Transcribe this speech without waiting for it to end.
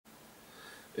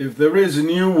If there is a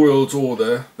new world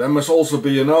order, there must also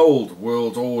be an old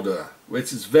world order,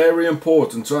 which is very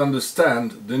important to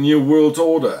understand the new world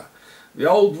order. The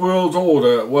old world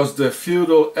order was the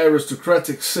feudal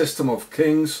aristocratic system of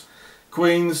kings,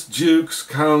 queens, dukes,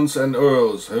 counts and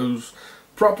earls, whose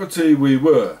property we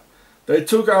were. They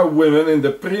took our women in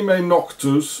the prime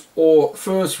noctus, or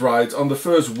first rite on the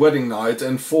first wedding night,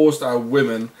 and forced our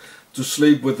women to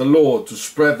sleep with the lord to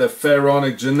spread their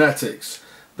pharaonic genetics.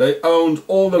 They owned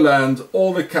all the land,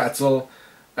 all the cattle,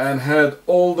 and had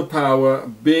all the power,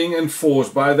 being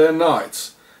enforced by their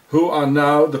knights, who are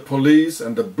now the police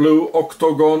and the blue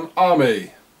octagon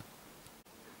army.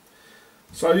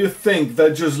 So you think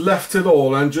they just left it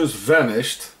all and just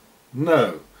vanished?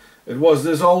 No. It was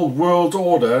this old world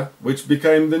order which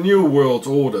became the new world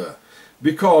order,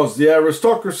 because the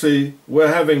aristocracy were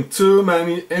having too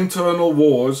many internal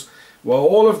wars, where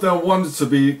all of them wanted to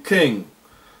be king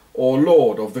or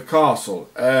lord of the castle,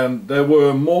 and there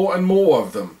were more and more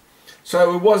of them.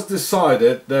 So it was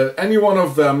decided that any one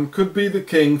of them could be the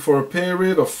king for a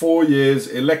period of 4 years,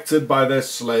 elected by their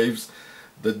slaves,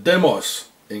 the demos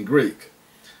in Greek.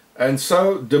 And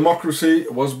so democracy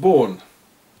was born.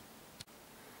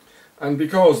 And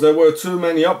because there were too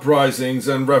many uprisings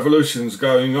and revolutions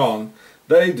going on,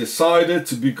 they decided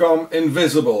to become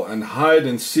invisible and hide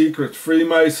in secret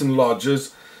Freemason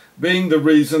lodges, being the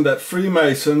reason that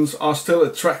Freemasons are still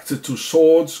attracted to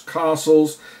swords,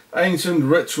 castles, ancient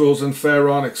rituals and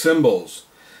pharaonic symbols.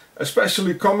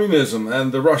 Especially communism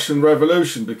and the Russian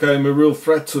Revolution became a real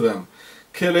threat to them,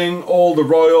 killing all the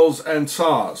royals and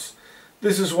tsars.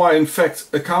 This is why in fact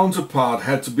a counterpart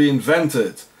had to be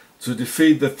invented to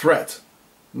defeat the threat,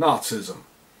 Nazism.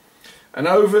 And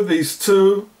over these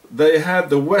two they had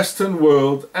the Western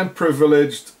world and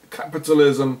privileged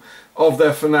capitalism of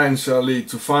their financial elite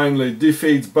to finally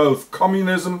defeat both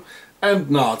communism and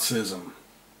Nazism.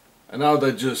 And now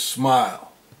they just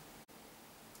smile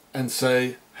and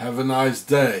say, have a nice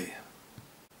day.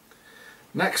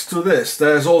 Next to this,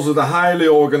 there's also the highly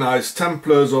organized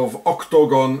Templars of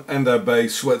Octogon and their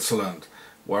base Switzerland,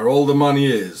 where all the money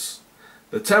is.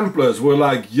 The Templars were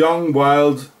like young,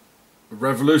 wild,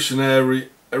 revolutionary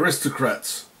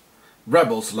aristocrats,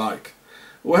 rebels like,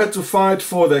 who had to fight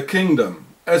for their kingdom,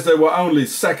 as they were only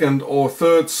second or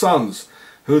third sons,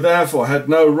 who therefore had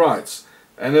no rights,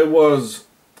 and it was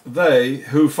they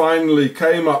who finally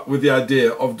came up with the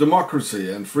idea of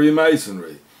democracy and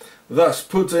Freemasonry, thus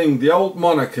putting the old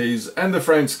monarchies and the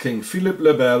French king Philippe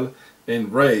le Bel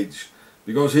in rage,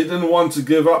 because he didn't want to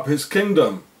give up his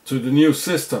kingdom to the new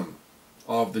system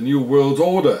of the new world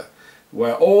order,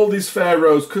 where all these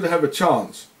pharaohs could have a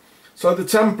chance. So the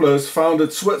Templars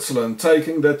founded Switzerland,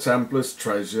 taking their Templars'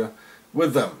 treasure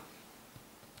with them.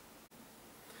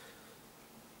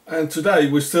 And today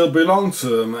we still belong to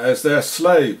them as their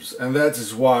slaves, and that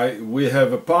is why we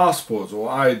have a passport or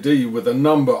ID with a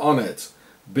number on it,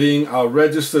 being our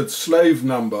registered slave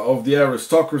number of the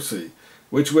aristocracy,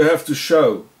 which we have to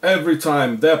show every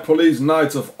time their police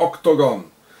knight of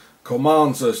Octogon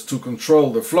commands us to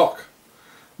control the flock.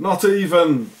 Not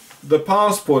even the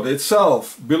passport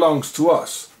itself belongs to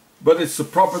us, but it's the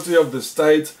property of the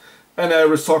state and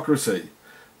aristocracy.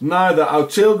 Neither our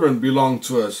children belong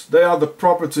to us, they are the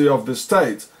property of the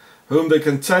state, whom they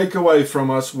can take away from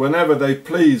us whenever they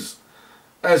please,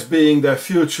 as being their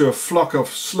future flock of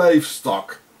slave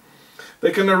stock. They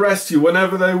can arrest you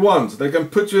whenever they want, they can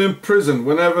put you in prison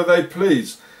whenever they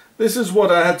please. This is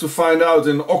what I had to find out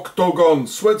in Octogon,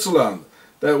 Switzerland,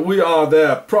 that we are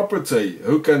their property,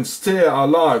 who can steer our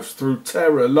lives through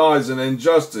terror, lies and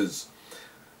injustice.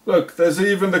 Look, there's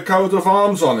even the coat of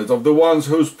arms on it of the ones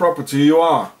whose property you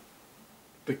are.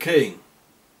 The king.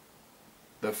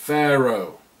 The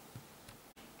Pharaoh.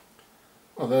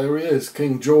 Well, there he is,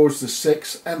 King George VI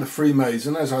and the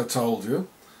Freemason, as I told you,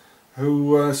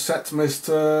 who set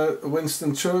Mr.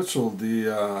 Winston Churchill,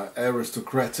 the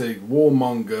aristocratic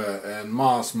warmonger and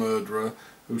mass murderer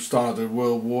who started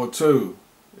World War II.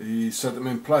 He set him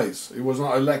in place. He was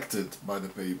not elected by the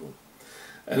people.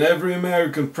 And every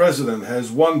American president has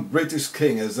one British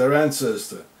king as their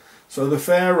ancestor. So the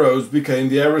pharaohs became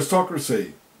the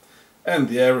aristocracy. And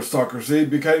the aristocracy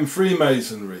became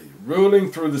Freemasonry,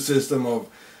 ruling through the system of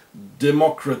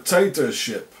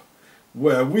democratorship,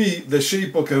 where we, the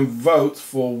sheeple, can vote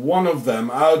for one of them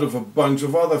out of a bunch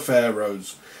of other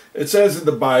pharaohs. It says in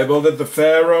the Bible that the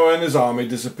Pharaoh and his army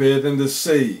disappeared in the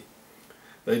sea.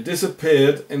 They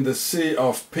disappeared in the sea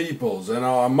of peoples and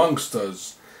are amongst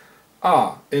us.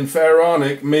 In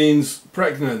Pharaonic means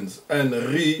pregnant, and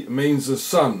Ri means a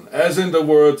son, as in the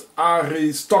word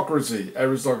aristocracy.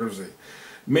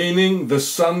 meaning the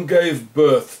sun gave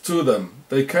birth to them.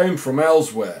 They came from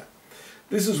elsewhere.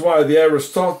 This is why the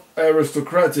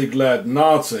aristocratic-led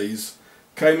Nazis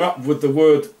came up with the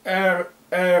word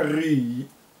Aryan,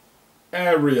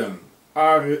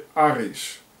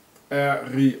 Arish,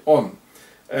 Arion,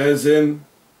 as in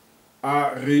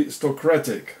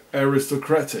aristocratic.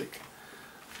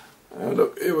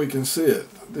 Look, here we can see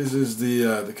it. This is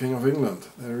the King of England.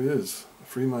 There he is, a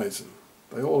Freemason.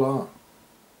 They all are.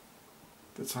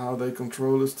 That's how they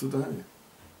control us today.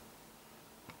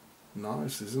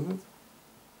 Nice, isn't it?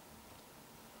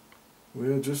 We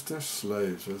are just their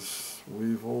slaves, as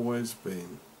we've always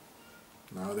been.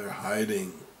 Now they're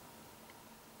hiding.